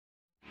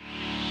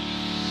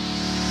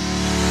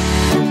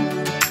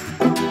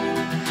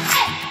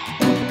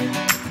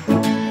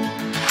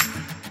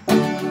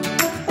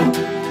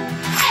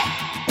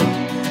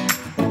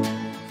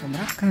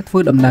ធ្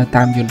វើដំណើរ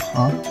តាមយន្ត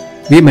ហោះ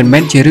វាមិនមែ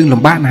នជារឿង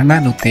លំបាកណាស់ណា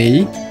នោះទេ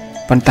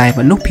ប៉ុន្តែ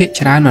មនុស្សភាគ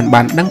ច្រើនមិន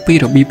បានដឹងពី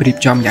របៀបរៀប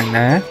ចំយ៉ាង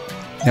ណា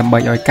ដើម្បី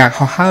ឲ្យការ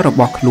ហោះហើររ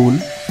បស់ខ្លួន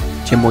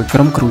ជាមួយក្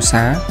រុមគ្រួ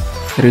សា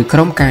រឬក្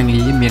រុមការងា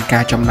រមានកា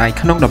រចំណាយ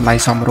ក្នុងតម្លៃ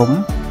សមរម្យ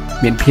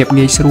មានភាព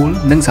ងាយស្រួល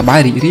និងសប្បាយ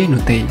រីករាយ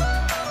នោះទេ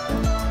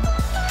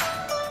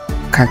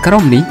ខាងក្រោ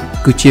មនេះ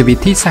គឺជាវិ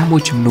ធីសាស្ត្រមួ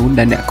យចំនួន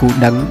ដែលអ្នកគួរ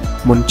ដឹង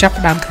មុនចាប់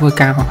ផ្ដើមធ្វើ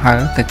ការហោះហើរ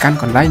ទៅកាន់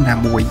កន្លែងណា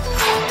មួយ 1.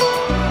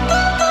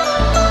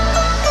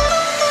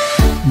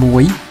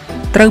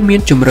 ត្រូវមា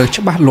នជម្រើស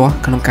ច្បាស់លាស់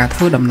ក្នុងការធ្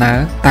វើដំណើរ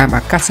តាម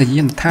អាកាស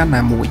យានដ្ឋាន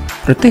ណាមួយ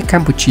ប្រទេសក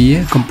ម្ពុជា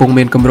កំពុង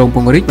មានគម្រោងព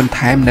ង្រីកបន្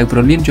ថែមនៅព្រ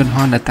លានយន្ត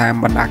ហោះនៅតាម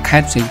បណ្ដាខេ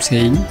ត្តផ្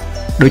សេងៗ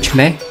ដូច្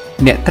នេះ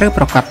អ្នកត្រូវ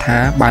ប្រកាសថា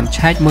បាន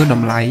ឆែកមើលត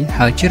ម្លៃ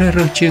ហើយជ្រើស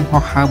រើសជើង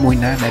ហោះហើរមួយ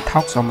ណាដែលថោ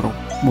កសមរម្យ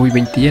មួយ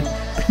វិញទៀត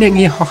ភ្នាក់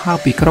ងារហោះហើរ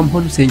ពីក្រុមហ៊ុ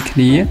នផ្សេងគ្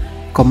នា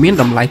ក៏មាន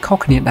តម្លៃខុស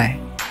គ្នាដែរ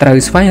ត្រូវ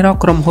ស្វែងរក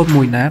ក្រុមហ៊ុន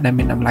មួយណាដែល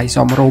មានតម្លៃស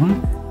មរម្យ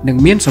និង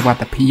មានសុវត្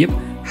ថិភាព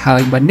ហើ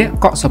យបើអ្នក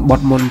កក់សំបុ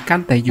ត្រមុនកា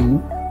ន់តែយូរ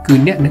គឺ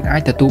អ្នកនឹងអា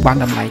ចទទួលបាន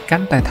តម្លៃកា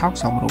ន់តែថោក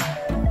សមរម្យ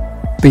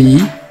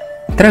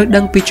 2. ត្រូវដឹ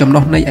ងពីចំ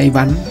ណុះនៃអី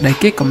វ៉ាន់ដែល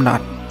គេកំណ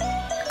ត់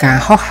ការ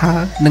ហោះហើរ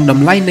និងត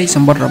ម្លៃនៃ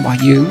សំបុត្ររបស់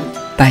យើង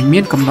តែមា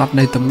នកំណត់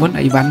នៅទម្ងន់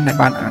អីវ៉ាន់ដែល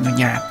បានអនុ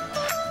ញ្ញាត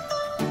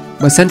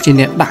បើសិនជា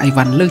អ្នកដាក់អី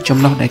វ៉ាន់លើសចំ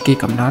ណុះដែលគេ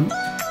កំណត់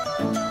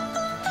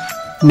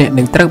អ្នក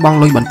នឹងត្រូវបង់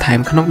លុយបន្ថែម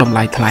ក្នុងតម្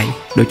លៃថ្លៃ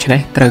ដូច្នេះ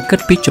ត្រូវគិត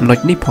ពីចំណុច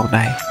នេះផង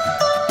ដែរ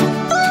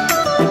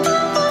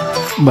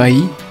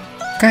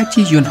 3. ការ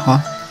ជិះយន្តហោះ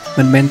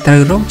មិនមែនត្រូ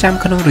វរងចាំ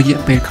ក្នុងរយៈ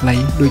ពេលខ្លី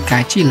ដោយកា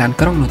រជិះឡាន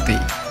ក្រុងនោះទេ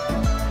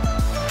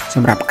ស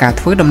ម្រាប់ការ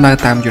ធ្វើដំណើរ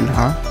តាមយន្ត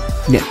ហោះ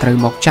អ្នកត្រូវ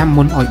មកចាំ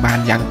មុនឲ្យបាន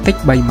យ៉ាងតិច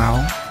3ម៉ោង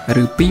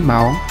ឬ2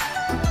ម៉ោង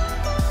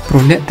ព្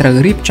រោះអ្នកត្រូវ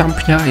រៀបចំ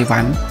ផ្ញើអីវ៉ា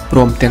ន់ព្រ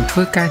មទាំងធ្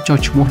វើការចុះ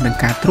ឈ្មោះនិង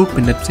ការត្រួត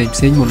ពិនិត្យផ្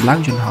សេងៗមុនឡើង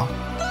យន្តហោះ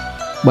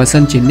បើសិ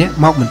នជាអ្នក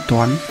មកមិន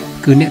ទាន់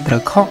គឺអ្នកត្រូ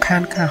វខកខា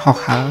នការហោះ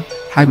ហើរ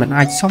ហើយមិន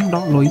អាចសុំដ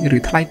កលុយឬ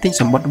ថ្លៃទិញ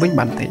សំបុត្រវិញ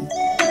បានទេ 4.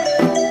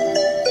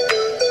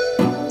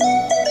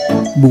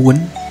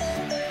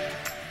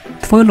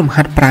 ធ្វើលំ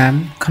ហាត់ប្រាណ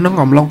ក្នុង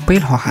អំឡុងពេ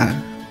លហោះហើរ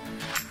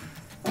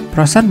ប្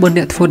រសិនបើ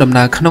អ្នកធ្វើដំ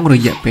ណើរក្នុងរ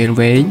យៈពេល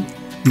វែង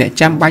អ្នក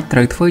ចាំបាច់ត្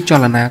រូវធ្វើច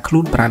លនាខ្លួ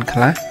នប្រាណខ្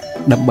លះ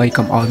ដើម្បី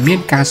កុំឲ្យមាន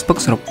ការស្ពឹក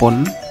ស្រពន់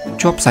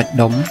ជាប់សាច់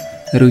ដុំ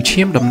ឬ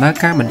ឈាមដំណើរ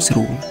ការមិនស្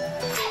រួល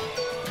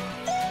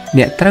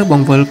អ្នកត្រូវប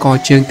ង្វិលក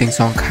ជើងទាំង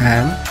សងខា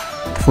ង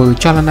ធ្វើ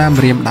ចលនា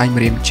ម្រាមដៃ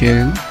ម្រាមជើ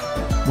ង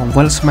បង្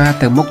វិលស្មា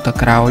ទៅមុខទៅ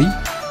ក្រោយ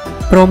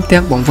ព្រម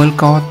ទាំងបង្វិល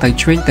កទៅ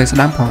ឆ្វេងទៅស្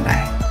ដាំផងដែ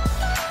រ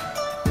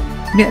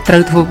អ្នកត្រូ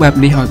វធ្វើបែប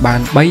នេះឲ្យបាន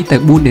3ទៅ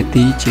4នា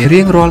ទីជា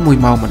រៀងរាល់1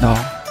ម៉ោងម្ដង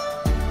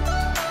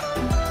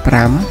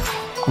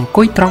 5. អង្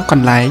គុយត្រង់ក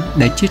ន្លែង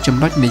ដែលជាចំ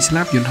ណុចនៃស្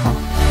លាបយន្តហោះ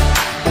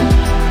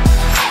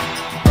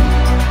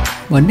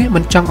បើអ្នក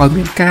មិនចង់ឲ្យ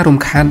មានការរំ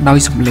ខានដោយ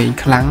សំឡេង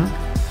ខ្លាំង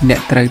អ្នក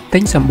ត្រូវទិ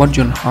ញសំបុត្រយ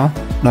ន្តហោះ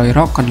ដោយរ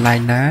កកន្លែង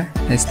ណា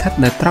ដែលស្ថិត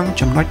នៅត្រង់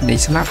ចំណុចនៃ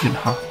ស្លាបយន្ត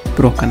ហោះ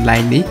ព្រោះកន្លែ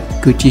ងនេះ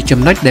គឺជាចំ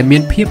ណុចដែលមា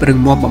នភាពរឹង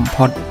មាំបំ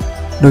ផុត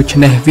ដូច្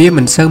នេះវា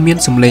មិនសូវមាន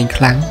សំឡេង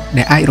ខ្លាំង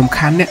ដែលអាចរំ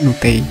ខានអ្នកនោះ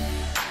ទេ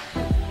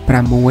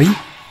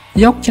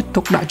 6. យកចិត្ត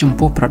ទុកដាក់ចំ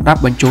ពោះប្រដាប់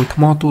បញ្ចូលថ្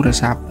មទូរ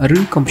ស័ព្ទឬ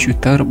កុំព្យូ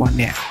ទ័ររបស់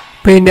អ្នក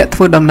ពេលអ្នកធ្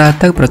វើដំណើរ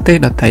ទៅប្រទេស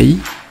ដទៃ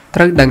ត្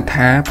រូវដឹង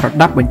ថាប្រ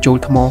ដាប់បញ្ចូល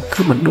ថ្ម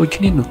គឺមិនដូច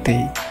គ្នានោះទេ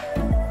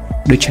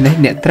ដូច្នេះ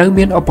អ្នកត្រូវ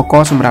មានឧបក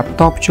រណ៍សម្រាប់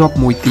តភ្ជាប់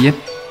មួយទៀត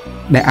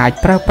ដែលអាច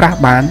ប្រើប្រាស់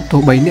បានទោះ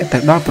បីអ្នកទៅ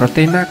ដល់ប្រ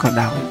ទេសណាក៏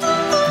ដោយ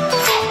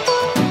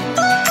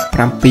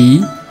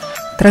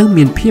 7. ត្រូវ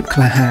មានភាពក្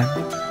លាហាន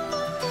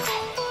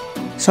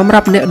សម្រា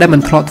ប់អ្នកដែលមិ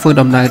នធ្លាប់ធ្វើ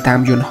ដំណើរតាម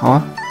យន្តហោះ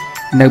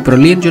នៅព្រ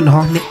លានយន្ត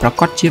ហោះអ្នកប្រ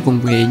កាសជាវ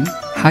ង្វេង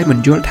ហើយមិន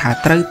យល់ថា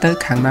ត្រូវទៅ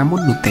ខាងណាមុន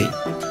នោះទេ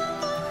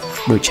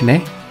ដូច្នេះ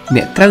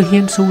អ្នកត្រូវ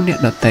ហ៊ានសួរអ្នក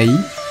ដទៃ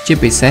ជា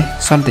ពិសេស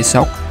សន្តិ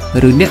សុខ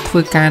ឬអ្នកធ្វើ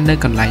ការនៅ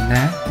កន្លែង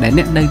ណាដែល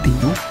អ្នកនៅទី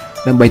នោះ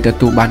ដើម្បីទ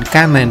ទួលបាន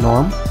ការណែ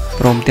នាំ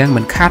ព្រមទាំង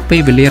មិនខាតពេ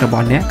លវេលារប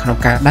ស់អ្នកក្នុង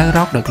ការដើររ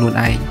កដោយខ្លួន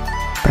ឯង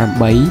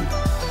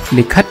 8.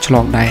 លិខិតឆ្ល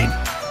ងដែន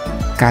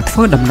ការធ្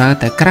វើដំណើរ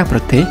ទៅក្រៅប្រ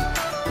ទេស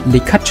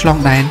លិខិតឆ្លង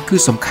ដែនគឺ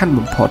សំខាន់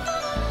បំផុត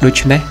ដូ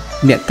ច្នេះ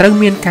អ្នកត្រូវ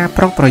មានការ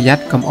ប្រុងប្រយ័ត្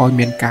នកុំឲ្យ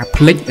មានការ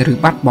ភ្លេចឬ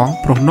បាត់បង់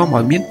ព្រោះនាំ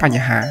ឲ្យមានប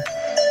ញ្ហា